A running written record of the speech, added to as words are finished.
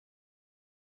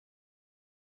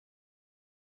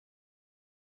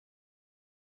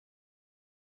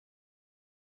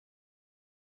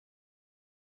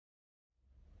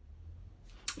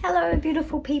Hello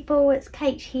beautiful people, it's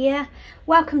Kate here.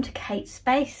 Welcome to Kate's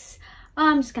Space.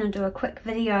 I'm just going to do a quick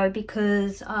video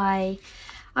because I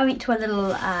went to a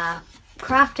little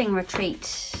crafting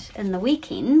retreat in the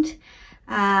weekend.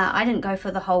 I didn't go for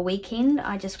the whole weekend,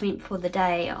 I just went for the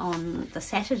day on the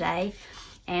Saturday,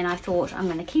 and I thought I'm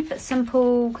going to keep it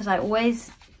simple because I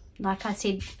always, like I've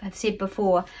said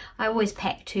before, I always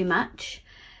pack too much.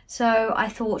 So I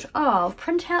thought, oh, I'll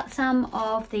print out some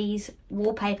of these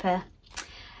wallpaper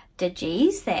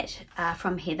digis that are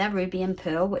from Heather, Ruby and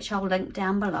Pearl, which I'll link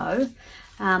down below.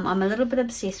 I'm a little bit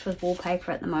obsessed with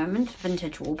wallpaper at the moment,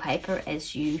 vintage wallpaper,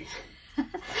 as you've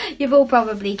all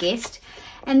probably guessed.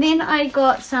 And then I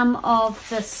got some of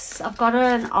this, I've got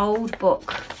an old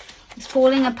book. It's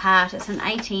falling apart. It's an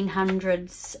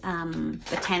 1800s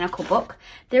botanical book.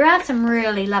 There are some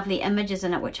really lovely images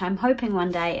in it, which I'm hoping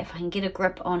one day, if I can get a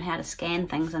grip on how to scan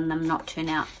things and them not turn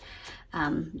out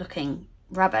looking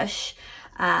rubbish,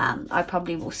 I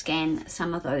probably will scan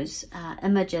some of those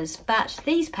images. But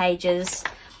these pages,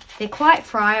 they're quite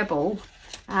friable.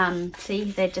 See,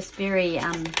 they're just very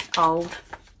old.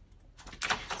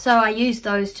 So I use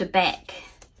those to back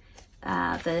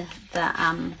the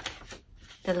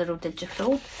little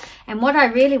digital. And what I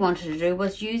really wanted to do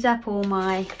was use up all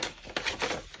my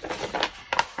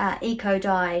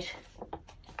eco-dyed,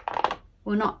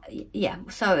 well not, yeah,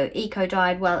 so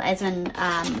eco-dyed, well as in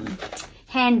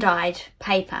hand-dyed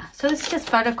paper. So it's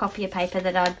just photocopier paper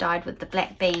that I'd dyed with the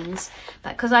black beans,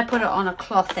 but because I put it on a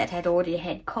cloth that had already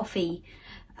had coffee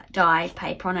dyed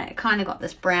paper on it, it kind of got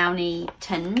this browny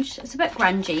tinge. It's a bit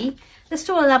grungy. There's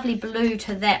still a lovely blue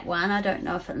to that one. I don't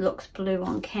know if it looks blue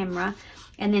on camera.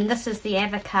 And then this is the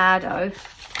avocado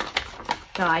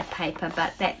dyed paper,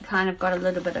 but that kind of got a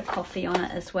little bit of coffee on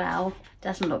it as well.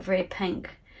 Doesn't look very pink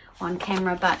on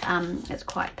camera, but it's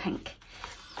quite pink.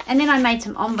 And then I made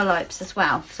some envelopes as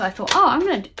well. So I thought, oh,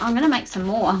 I'm gonna make some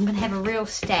more. I'm gonna have a real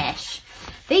stash.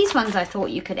 These ones I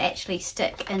thought you could actually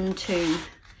stick into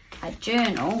a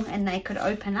journal and they could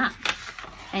open up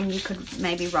and you could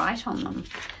maybe write on them.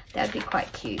 That would be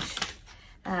quite cute.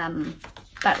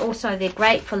 But also they're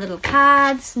great for little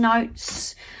cards,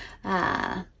 notes,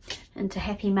 into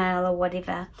Happy Mail or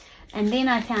whatever. And then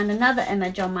I found another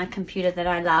image on my computer that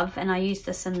I love, and I used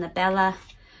this in the Bella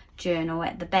journal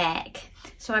at the back.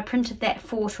 So I printed that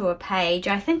 4 to a page.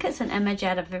 I think it's an image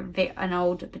out of an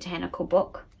old botanical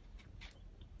book.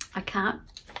 I can't,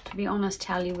 to be honest,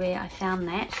 tell you where I found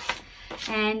that.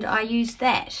 And I used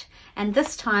that. And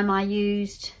this time I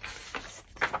used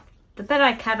the bit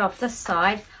I cut off this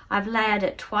side. I've layered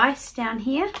it twice down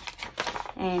here.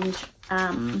 And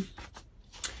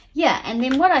yeah, and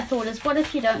then what I thought is, what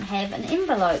if you don't have an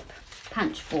envelope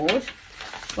punch board?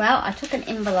 Well, I took an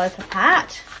envelope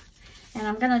apart and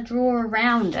I'm going to draw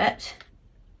around it.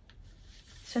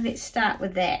 So let's start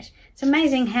with that. It's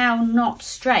amazing how not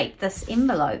straight this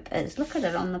envelope is. Look at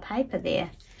it on the paper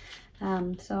there.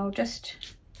 So I'll just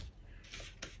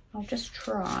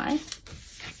try.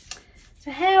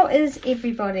 So how is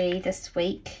everybody this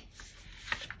week?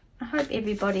 I hope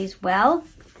everybody's well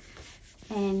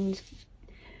and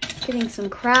getting some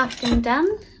crafting done.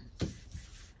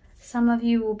 Some of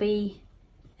you will be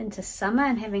into summer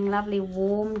and having lovely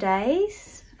warm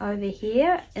days over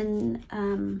here in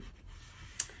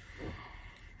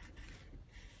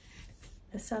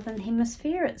the southern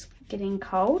hemisphere. It's getting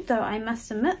cold, though I must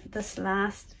admit this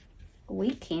last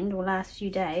weekend or last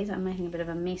few days, I'm making a bit of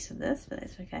a mess of this, but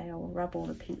that's okay. I'll rub all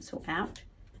the pencil out.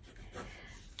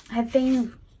 Have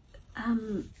been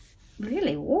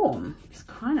really warm. It's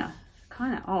kind of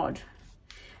odd.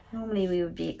 Normally we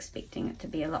would be expecting it to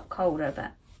be a lot colder,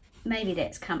 but maybe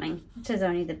that's coming. It is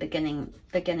only the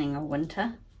beginning of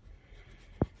winter.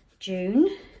 June.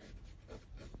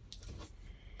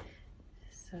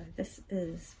 So this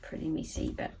is pretty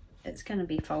messy, but it's going to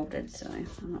be folded, so I'm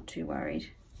not too worried.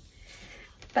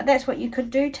 But that's what you could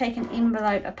do. Take an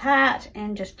envelope apart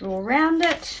and just draw around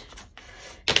it.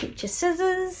 Get your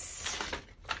scissors.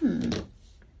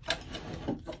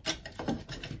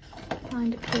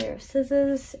 Find a pair of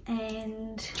scissors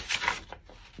and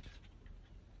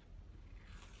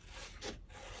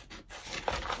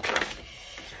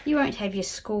you won't have your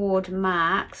scored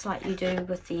marks like you do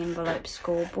with the envelope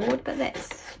scoreboard, but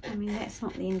that's, I mean, that's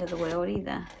not the end of the world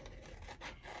either.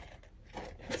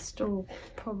 It's still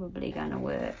probably going to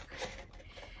work.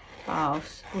 Oh,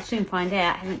 we'll soon find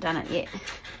out. I haven't done it yet.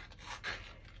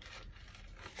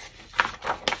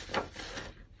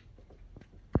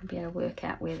 I'll be able to work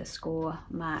out where the score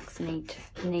marks need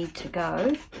to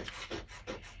go.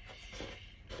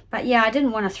 But yeah, I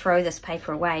didn't want to throw this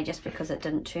paper away just because it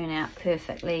didn't turn out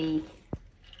perfectly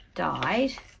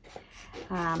dyed.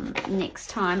 next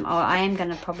time. Oh, I am going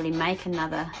to probably make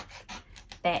another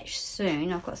batch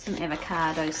soon. I've got some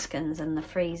avocado skins in the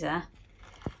freezer,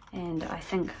 and I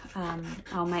think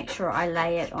I'll make sure I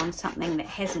lay it on something that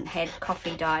hasn't had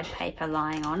coffee dyed paper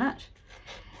lying on it,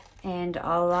 and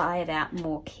I'll lay it out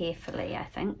more carefully. I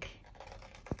think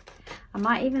I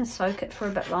might even soak it for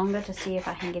a bit longer to see if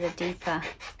I can get a deeper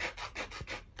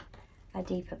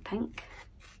pink.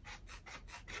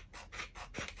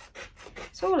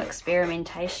 It's all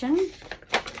experimentation.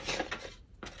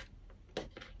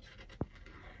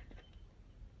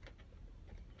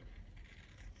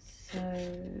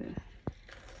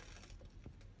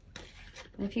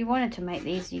 If you wanted to make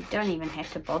these, you don't even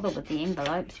have to bother with the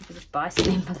envelopes. You could just buy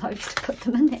some envelopes to put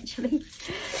them in, actually.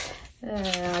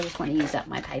 I just want to use up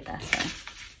my paper. So.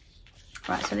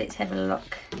 Right, so let's have a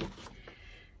look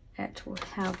at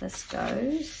how this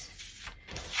goes.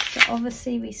 So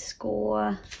obviously we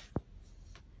score...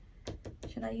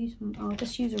 Should I use... I'll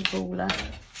just use a ruler.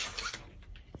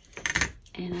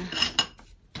 And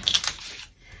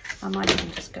I might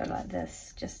even just go like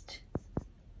this. Just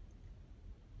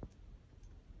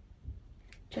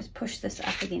push this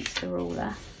up against the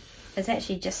ruler. It's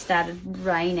actually just started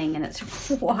raining and it's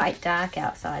quite dark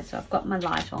outside, so I've got my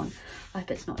light on. I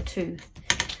hope it's not too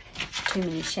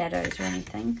many shadows or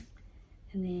anything.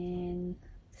 And then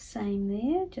same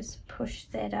there, just push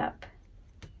that up.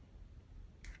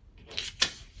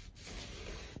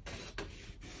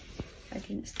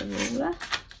 Against the ruler.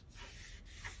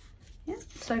 Yeah,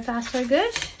 so far so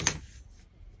good.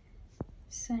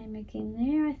 Same again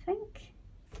there, I think.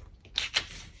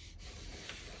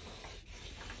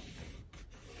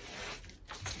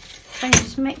 So you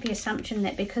just make the assumption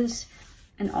that because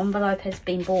an envelope has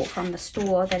been bought from the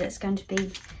store that it's going to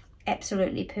be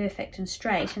absolutely perfect and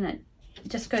straight, and it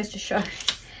just goes to show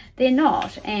they're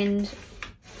not. And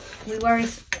we worry,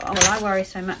 well, I worry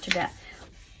so much about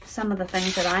some of the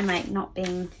things that I make not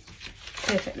being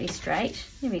perfectly straight.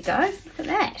 There we go, look at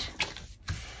that.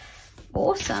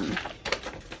 Awesome.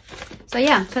 So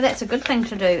yeah, so that's a good thing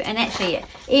to do, and actually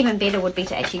even better would be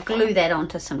to actually glue that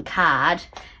onto some card,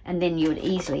 and then you would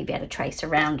easily be able to trace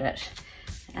around it.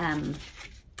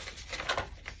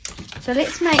 So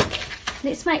let's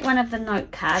make one of the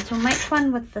note cards. We'll make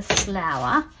one with this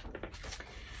flower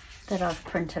that I've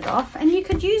printed off, and you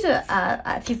could use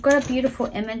if you've got a beautiful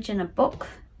image in a book.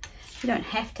 You don't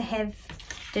have to have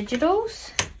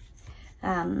digitals.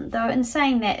 Though in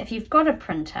saying that, if you've got a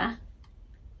printer,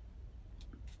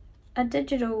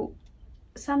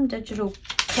 some digital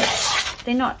kits,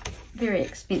 they're not very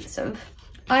expensive.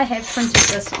 I have printed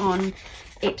this on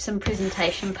Epsom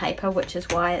presentation paper, which is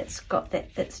why it's got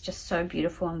that's just so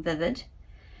beautiful and vivid.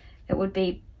 It would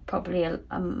be probably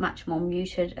a much more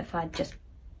muted if I just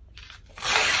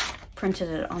printed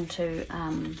it onto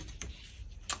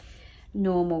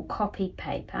normal copy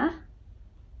paper.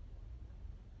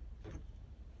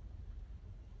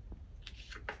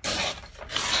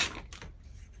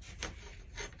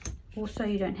 Also,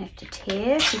 you don't have to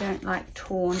tear if you don't like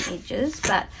torn edges,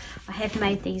 but I have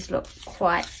made these look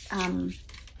quite, I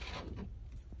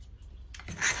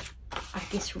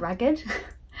guess, rugged,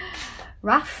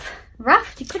 rough,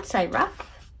 you could say rough.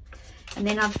 And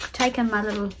then I've taken my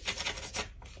little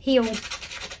heel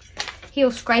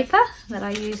scraper that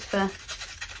I use for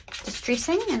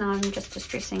distressing, and I'm just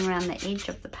distressing around the edge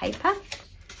of the paper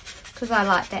because I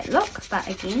like that look, but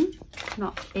again,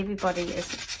 not everybody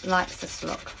likes this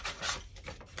look.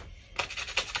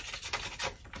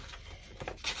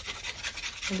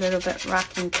 A little bit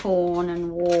rough and torn and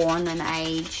worn and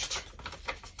aged,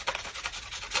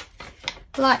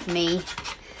 like me.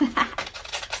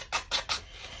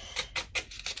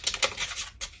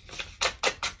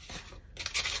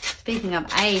 Speaking of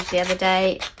age, the other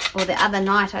day or the other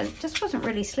night, I just wasn't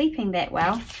really sleeping that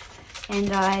well,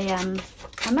 and I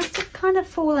must have kind of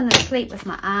fallen asleep with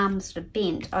my arms sort of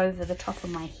bent over the top of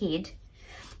my head.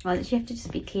 Well, you have to just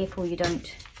be careful you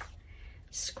don't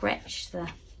scratch the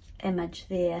image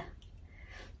there,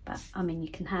 but I mean you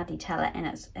can hardly tell it, and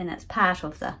it's part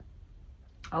of the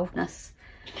oldness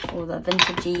or the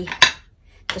vintagey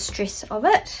distress of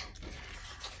it.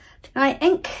 I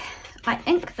ink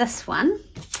this one.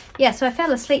 Yeah, so I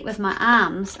fell asleep with my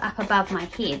arms up above my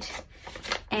head,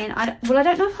 and I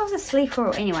don't know if I was asleep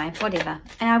or anyway, whatever,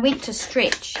 and I went to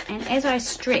stretch, and as I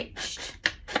stretched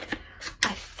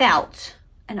I felt,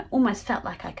 and it almost felt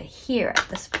like I could hear it,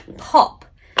 this pop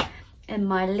in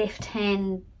my left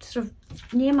hand, sort of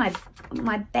near my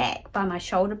back by my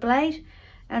shoulder blade,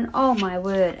 and oh my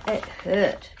word, it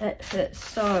hurt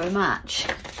so much.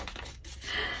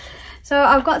 So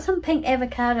I've got some pink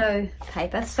avocado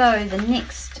paper, so the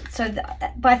next So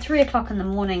by 3 o'clock in the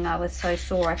morning I was so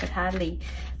sore I could hardly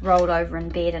roll over in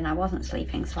bed, and I wasn't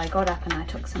sleeping, so I got up and I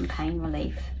took some pain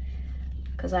relief,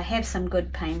 because I have some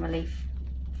good pain relief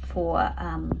for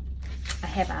I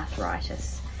have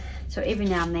arthritis, so every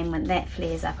now and then when that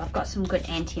flares up I've got some good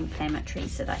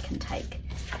anti-inflammatories that I can take,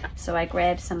 so I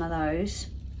grabbed some of those.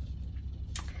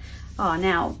 Oh,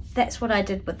 now that's what I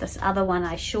did with this other one.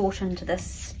 I shortened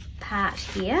this part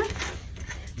here,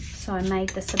 so I made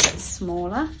this a bit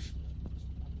smaller.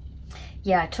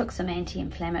 Yeah, I took some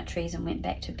anti-inflammatories and went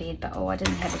back to bed, but oh, I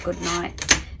didn't have a good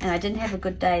night, and I didn't have a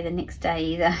good day the next day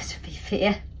either, to be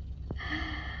fair.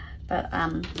 But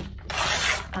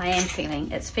I am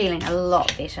feeling, it's feeling a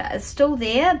lot better. It's still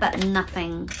there, but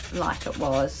nothing like it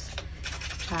was.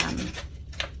 I've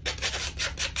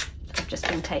just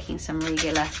been taking some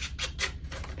regular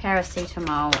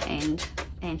paracetamol and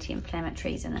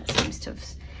anti-inflammatories, and it seems to have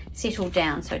settled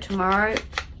down. So tomorrow's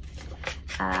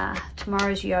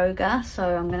yoga,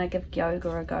 so I'm going to give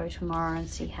yoga a go tomorrow and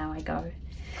see how I go.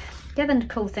 The other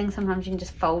cool thing, sometimes you can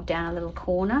just fold down a little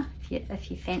corner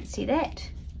if you fancy that.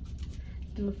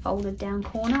 Little folded down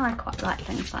corner. I quite like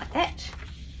things like that.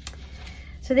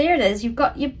 So there it is. You've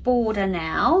got your border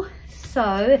now.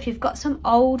 So if you've got some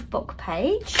old book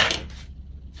page,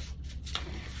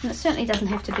 and it certainly doesn't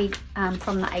have to be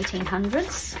from the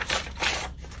 1800s.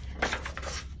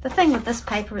 The thing with this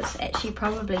paper, it's actually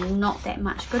probably not that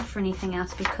much good for anything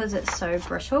else because it's so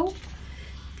brittle.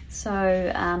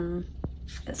 So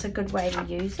it's a good way to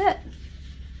use it.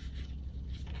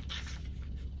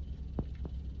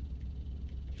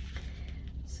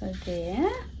 So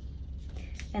there,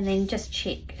 and then just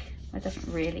check. I don't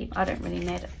really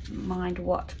mind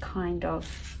what kind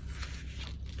of.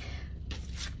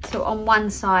 So on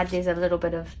one side there's a little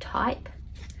bit of type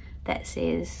that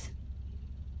says,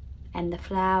 and the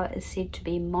flower is said to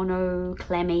be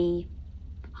monoclamy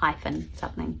hyphen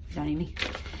something. You know what I mean?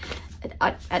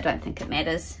 I don't think it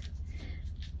matters.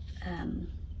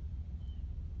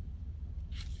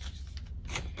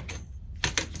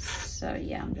 So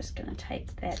yeah, I'm just going to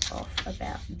take that off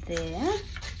about there.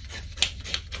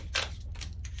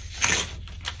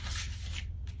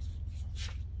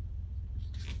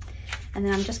 And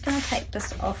then I'm just going to take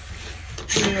this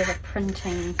off where the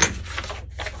printing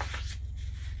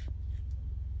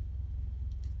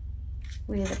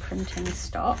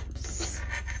stops.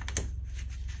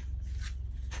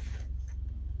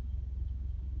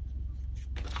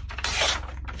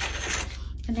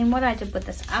 And then what I did with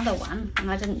this other one, and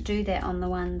I didn't do that on the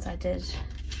ones I did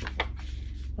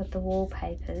with the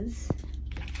wallpapers,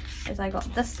 is I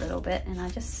got this little bit and I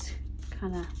just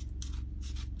kind of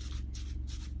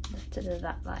lifted it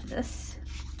up like this.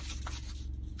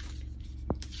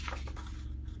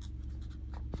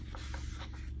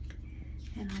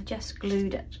 And I just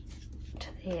glued it to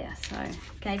there, so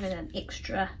gave it an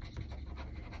extra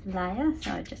layer.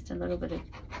 So just a little bit of,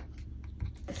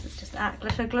 this is just art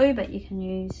glitter glue, but you can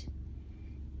use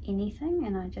anything,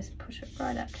 and I just push it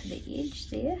right up to the edge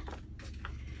there.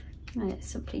 And I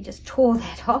simply just tore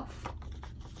that off.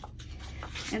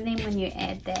 And then when you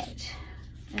add that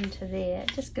into there,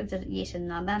 it just gives it yet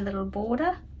another little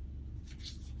border,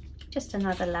 just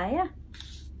another layer,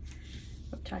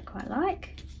 which I quite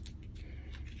like.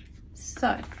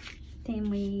 So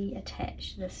then we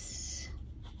attach this.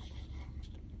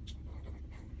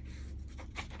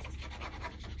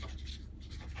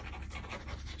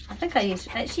 I think I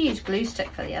actually used glue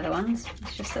stick for the other ones.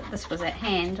 It's just that this was at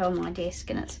hand on my desk,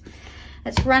 and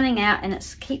it's running out and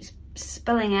it keeps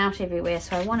spilling out everywhere.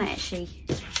 So I want to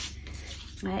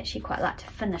I actually quite like to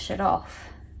finish it off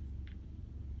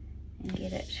and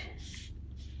get it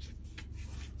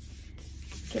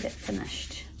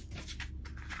finished.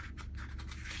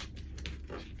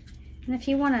 And if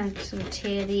you want to sort of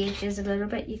tear the edges a little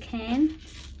bit, you can.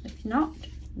 If not,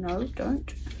 no,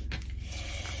 don't.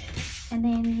 And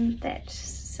then that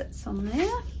sits on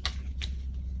there.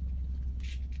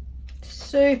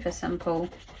 Super simple.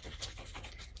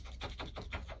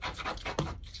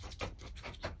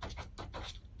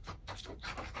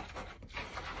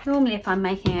 Normally if I'm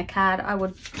making a card, I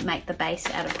would make the base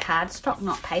out of cardstock,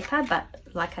 not paper, but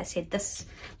like I said,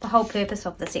 the whole purpose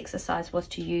of this exercise was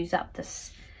to use up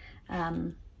this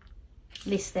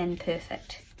less than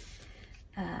perfect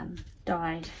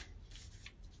dyed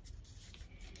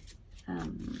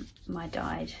my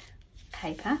dyed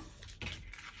paper.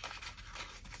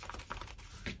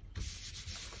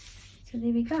 So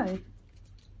there we go.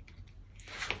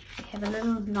 We have a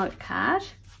little note card.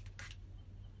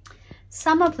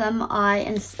 Some of them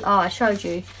I showed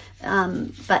you,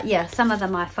 but yeah, some of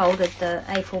them I folded the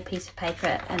A4 piece of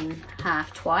paper in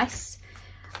half twice.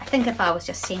 I think if I was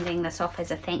just sending this off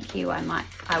as a thank you, I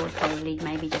would probably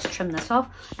maybe just trim this off.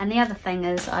 And the other thing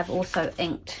is I've also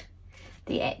inked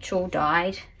the actual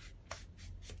dyed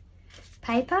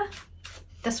paper.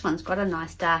 This one's got a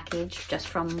nice dark edge just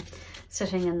from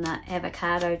sitting in the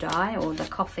avocado dye, or the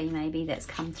coffee maybe that's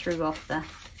come through off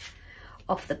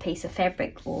the piece of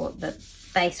fabric or the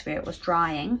base where it was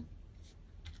drying.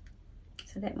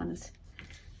 So that one's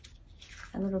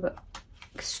a little bit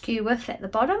skew with at the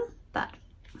bottom, but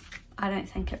I don't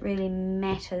think it really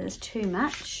matters too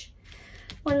much.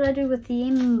 What did I do with the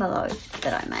envelope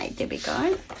that I made? There we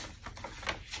go.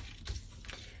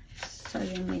 So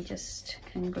then we just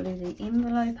can glue the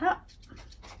envelope up.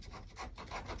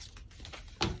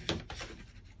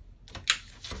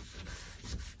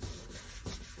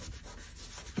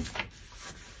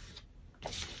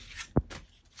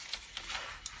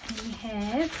 And we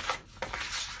have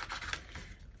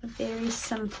a very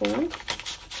simple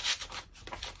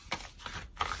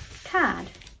card.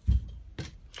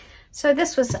 So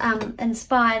this was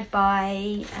inspired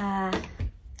by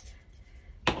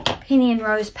Penny and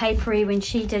Rose Papery when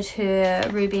she did her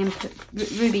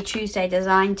Ruby Tuesday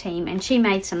design team, and she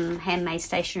made some handmade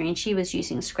stationery, and she was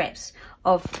using scraps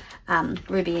of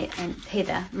Ruby and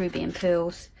Heather, Ruby and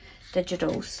Pearls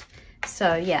digitals.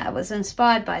 So yeah, I was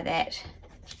inspired by that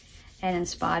and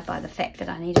inspired by the fact that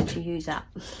I needed to use up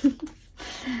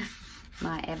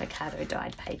my avocado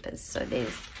dyed papers. So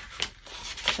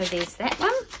there's that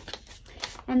one.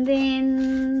 And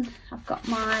then I've got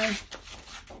my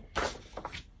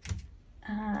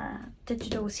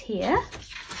digitals here.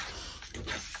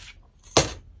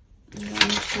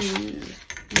 I'm going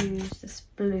to use this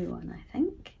blue one, I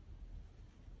think.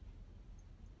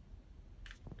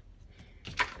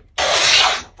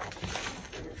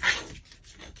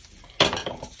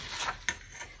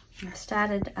 I've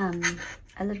started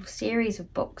a little series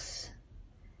of books.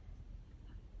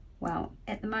 Well,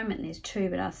 at the moment there's 2,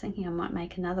 but I was thinking I might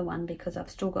make another one because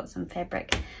I've still got some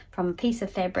fabric from a piece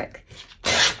of fabric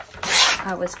that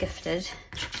I was gifted,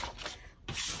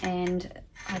 and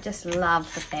I just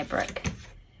love the fabric,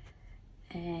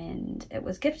 and it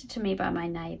was gifted to me by my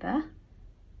neighbour,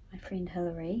 my friend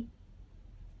Hilary,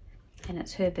 and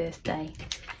it's her birthday,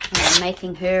 and I'm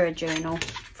making her a journal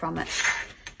from it.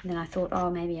 And then I thought,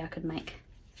 oh, maybe I could make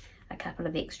a couple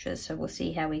of extras, so we'll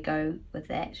see how we go with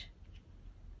that.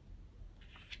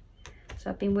 So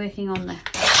I've been working on the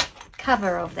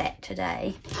cover of that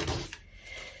today.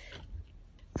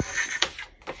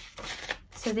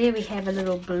 So there we have a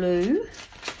little blue,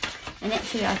 and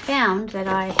actually I found that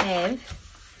I have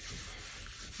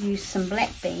used some black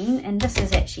bean, and this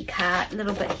is actually a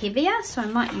little bit heavier, so I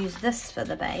might use this for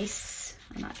the base.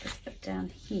 I might just put down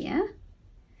here,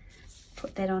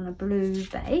 put that on a blue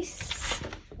base.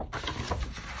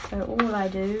 So all I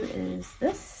do is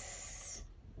this.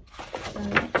 So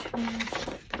actually,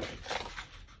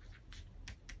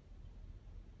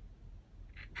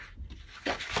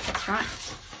 yeah, that's right.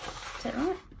 Is that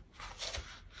right?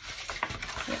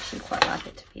 I actually quite like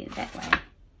it to be that way.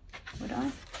 Would I?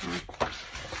 No.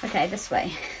 Okay, this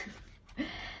way.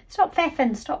 Stop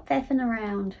faffing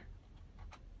around.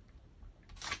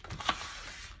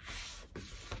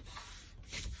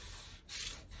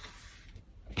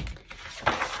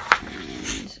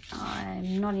 And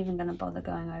I'm not even going to bother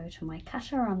going over to my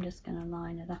cutter. I'm just going to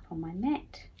line it up on my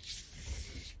mat.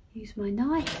 Use my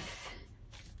knife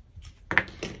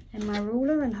and my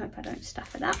ruler and hope I don't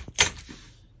stuff it up.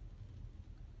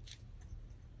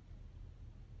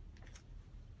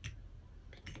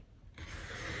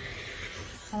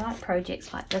 I like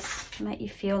projects like this to make you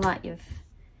feel like you've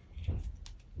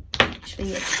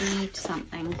actually achieved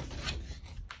something.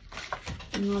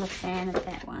 I'm not a fan of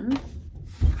that one.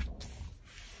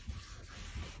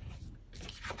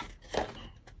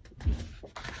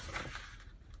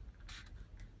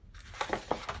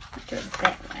 I'll do it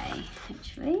that way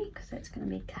actually, because that's going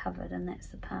to be covered and that's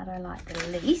the part I like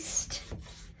the least.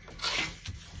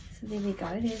 So there we go,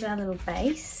 there's our little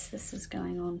base. This is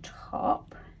going on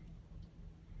top.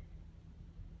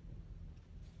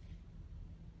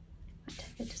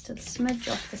 Just a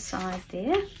smidge off the side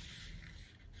there.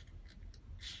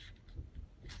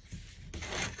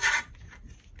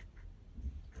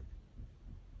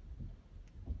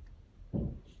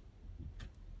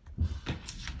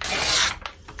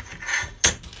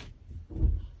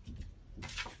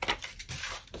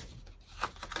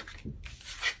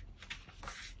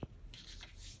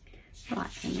 Right,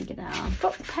 then we get our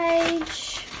book page.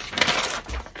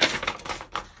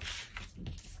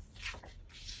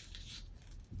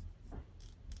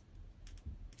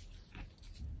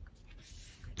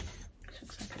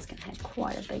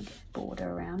 Quite a big border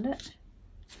around it.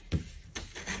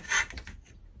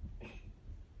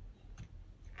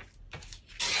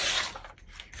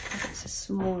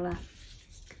 smaller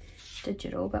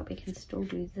digital, but we can still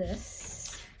do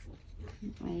this,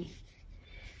 can't we? We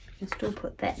can still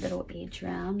put that little edge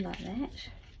round like that.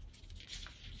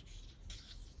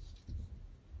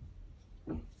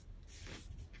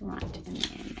 Right, and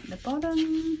then at the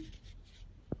bottom,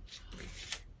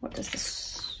 what does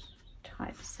this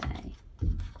type say?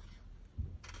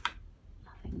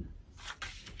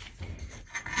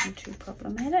 Nothing too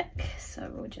problematic, so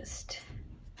we'll just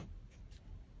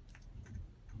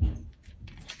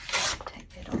take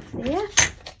that off there.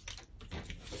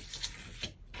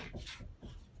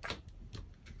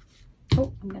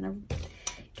 Oh, I'm going to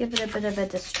give it a bit of a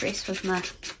distress with my,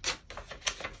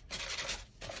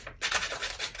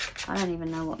 I don't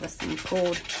even know what this thing's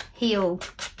called, heel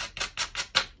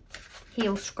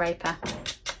scraper.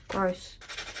 Gross.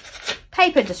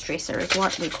 Paper distresser is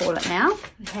what we call it now.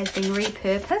 It has been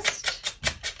repurposed.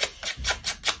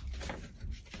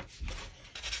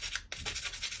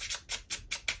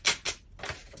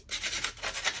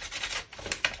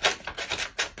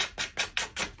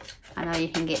 I know you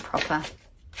can get proper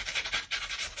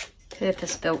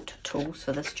purpose-built tools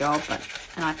for this job,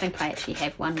 and I think I actually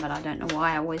have one, but I don't know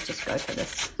why I always just go for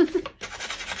this.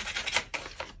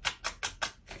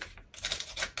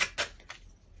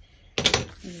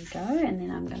 There we go, and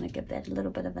then I'm going to give that a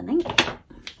little bit of an ink.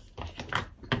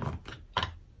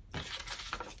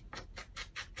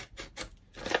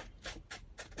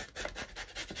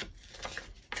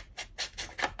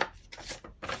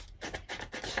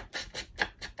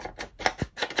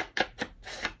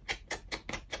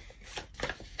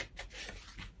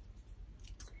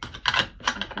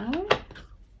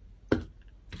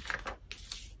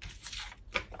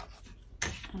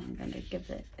 I'm going to give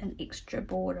it an extra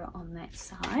border on that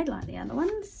side like the other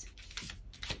ones.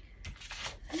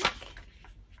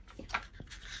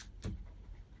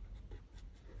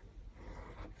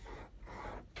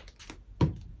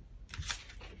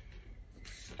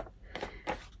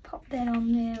 Pop that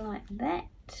on there like that.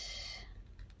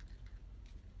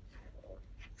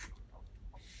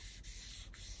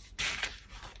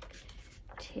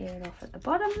 Tear it off at the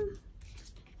bottom.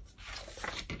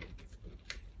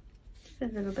 A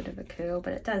little bit of a curl,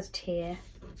 but it does tear.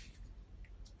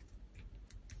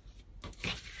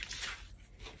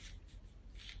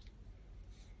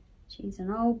 She's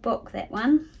an old book, that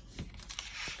one.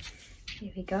 There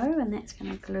we go, and that's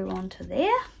going to glue onto there.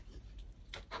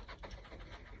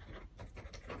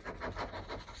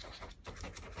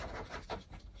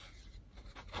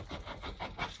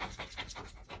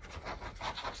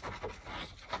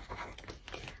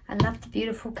 I love the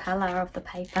beautiful colour of the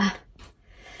paper.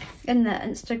 In the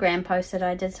Instagram post that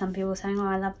I did, some people saying, oh,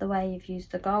 I love the way you've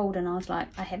used the gold, and I was like,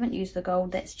 I haven't used the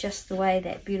gold, that's just the way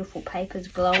that beautiful paper's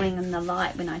glowing in the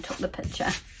light when I took the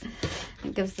picture.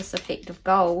 It gives this effect of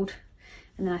gold.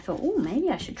 And then I thought, oh,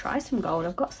 maybe I should try some gold.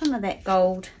 I've got some of that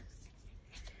gold.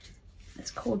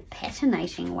 It's called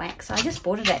patinating wax. I just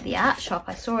bought it at the art shop.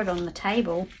 I saw it on the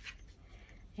table,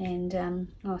 and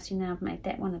oh, see, now I've made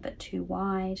that one a bit too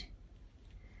wide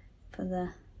for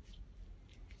the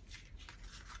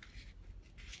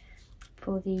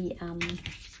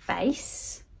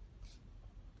base.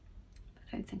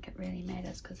 I don't think it really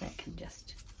matters because that can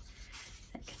just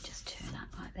turn up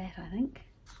like that, I think.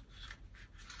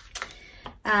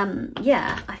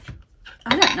 Yeah,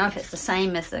 I don't know if it's the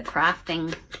same as the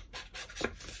crafting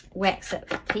wax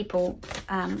that people,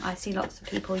 I see lots of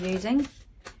people using.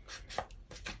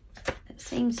 It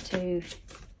seems to,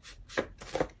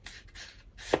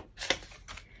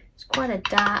 it's quite a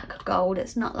dark gold.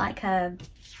 It's not like a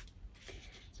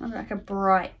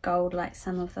bright gold like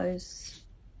some of those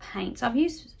paints.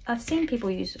 I've seen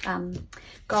people use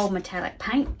gold metallic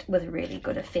paint with a really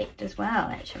good effect as well,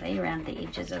 actually, around the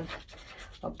edges of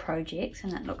projects,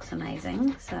 and it looks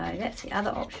amazing. So that's the other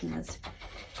option, is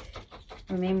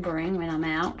remembering when I'm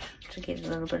out to get a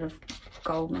little bit of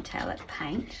gold metallic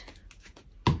paint.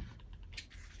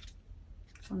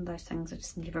 One of those things I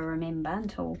just never remember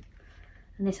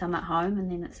unless I'm at home,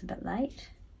 and then it's a bit late.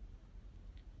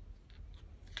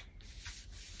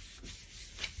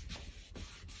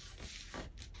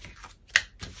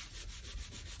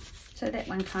 So that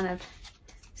one kind of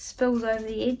spills over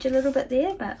the edge a little bit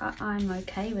there, but I'm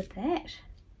okay with that.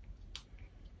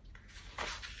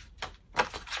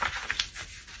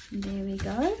 And there we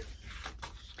go.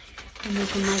 And we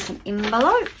can make an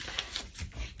envelope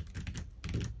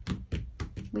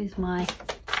with my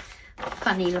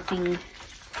funny looking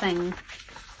thing.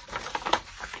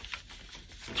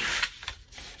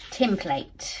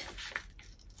 Template.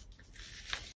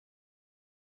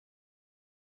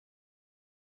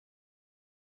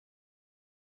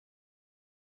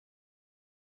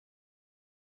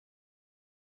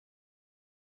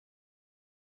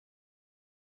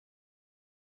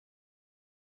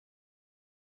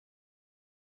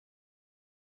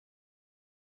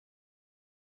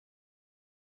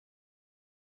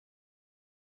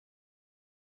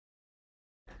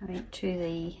 I went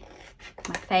to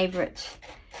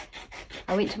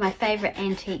my favourite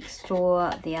antique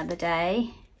store the other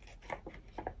day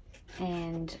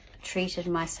and treated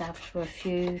myself to a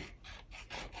few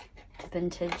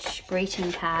vintage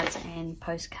greeting cards and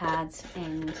postcards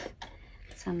and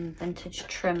some vintage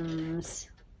trims.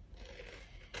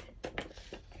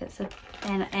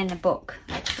 And a book,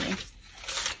 actually.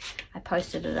 I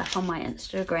posted it up on my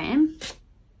Instagram.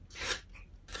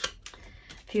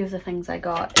 A few of the things I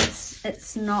got.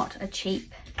 It's not a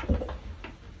cheap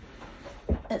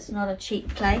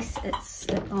place.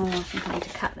 Oh, I think I need to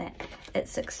cut that.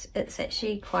 It's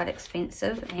actually quite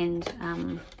expensive, and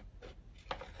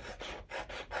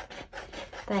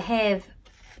they have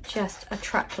just a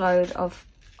truckload of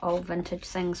old vintage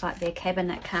things, like their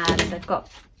cabinet cards. They've got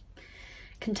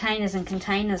containers and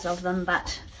containers of them,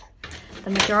 but the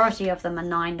majority of them are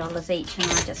 $9 each,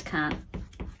 and I just can't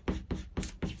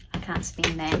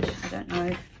spend that. I don't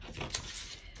know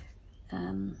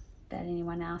about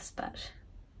anyone else, but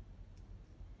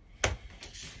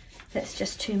that's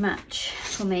just too much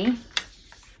for me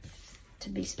to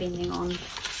be spending on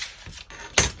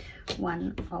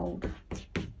one old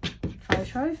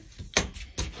photo.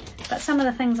 But some of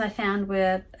the things I found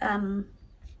were,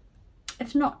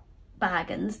 if not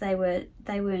bargains, they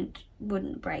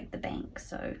wouldn't break the bank.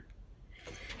 So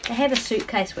they have a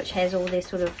suitcase which has all their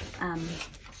sort of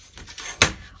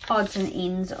odds and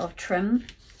ends of trim,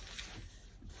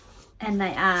 and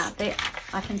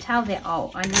I can tell they're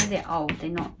old. I know they're old. They're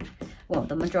not, well,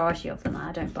 the majority of them are.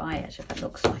 I don't buy it if it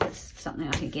looks like it's something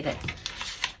I could get at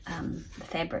the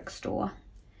fabric store.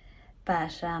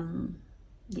 But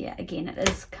yeah, again, it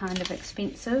is kind of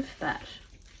expensive, but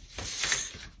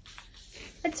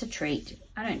it's a treat.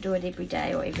 I don't do it every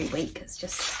day or every week. It's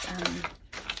just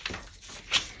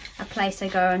a place I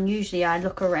go, and usually I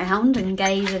look around and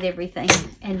gaze at everything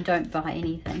and don't buy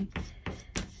anything.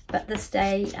 But this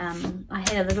day I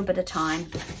had a little bit of time,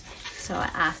 so I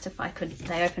asked if I could.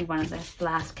 They opened one of the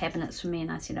last cabinets for me,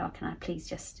 and I said, oh, can I please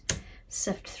just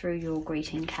sift through your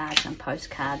greeting cards and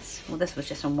postcards? Well, this was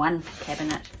just in one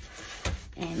cabinet,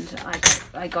 and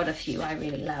I got a few I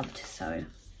really loved, so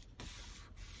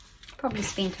probably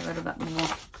spent a little bit more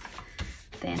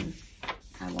than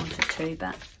I wanted to,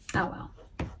 but oh well.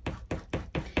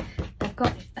 They've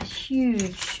got a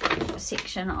huge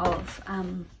section of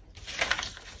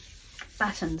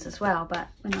buttons as well, but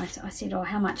when I said, oh,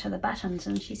 how much are the buttons?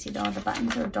 And she said, oh, the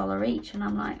buttons are $1 each, and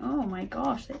I'm like, oh my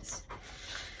gosh, it's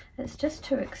just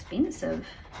too expensive.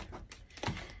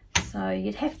 So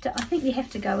you'd have to, I think you have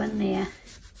to go in there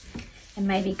and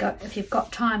maybe go, if you've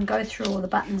got time, go through all the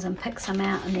buttons and pick some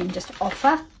out, and then just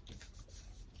offer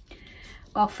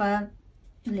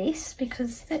less,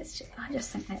 because I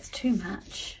just think that's too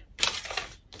much.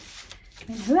 I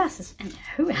mean, who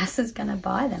else is going to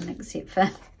buy them except for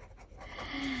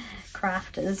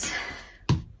crafters?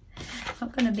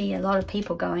 Not going to be a lot of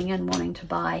people going in wanting to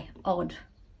buy odd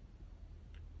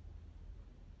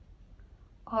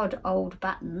old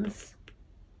buttons.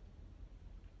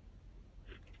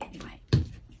 Anyway,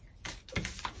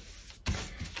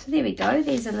 so there we go.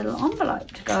 There's a little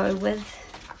envelope to go with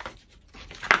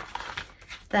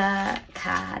the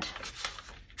card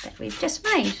that we've just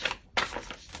made.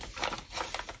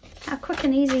 How quick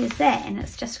and easy is that? And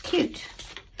it's just cute.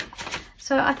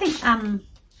 So I think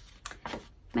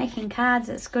making cards,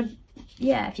 it's good.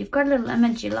 Yeah, if you've got a little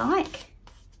image you like,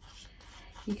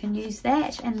 you can use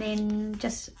that, and then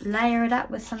just layer it up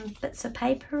with some bits of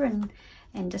paper and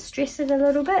distress it a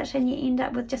little bit, and you end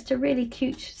up with just a really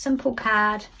cute, simple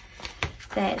card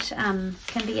that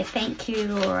can be a thank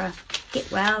you or a get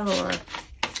well, or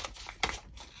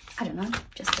I don't know,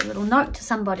 just a little note to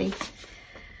somebody.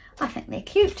 I think they're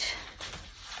cute,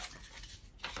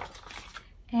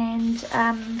 and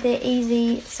they're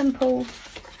easy, simple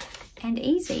and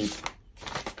easy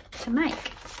to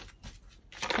make.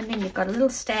 And then you've got a little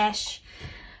stash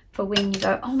for when you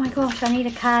go, oh my gosh, I need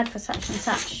a card for such and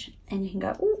such, and you can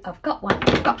go, oh, I've got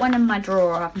one in my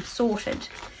drawer, I'm sorted.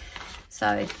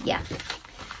 So yeah,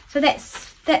 so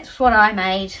that's what I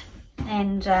made,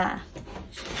 and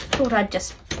thought I'd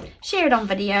just share it on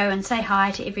video and say hi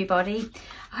to everybody.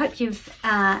 I hope you've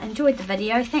enjoyed the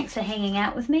video. Thanks for hanging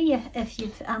out with me if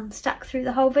you've stuck through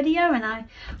the whole video, and I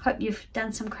hope you've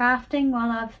done some crafting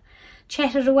while I've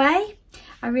chatted away.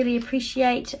 I really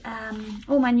appreciate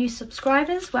all my new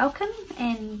subscribers. Welcome,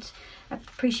 and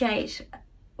appreciate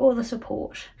all the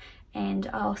support, and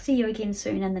I'll see you again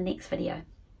soon in the next video.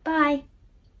 Bye.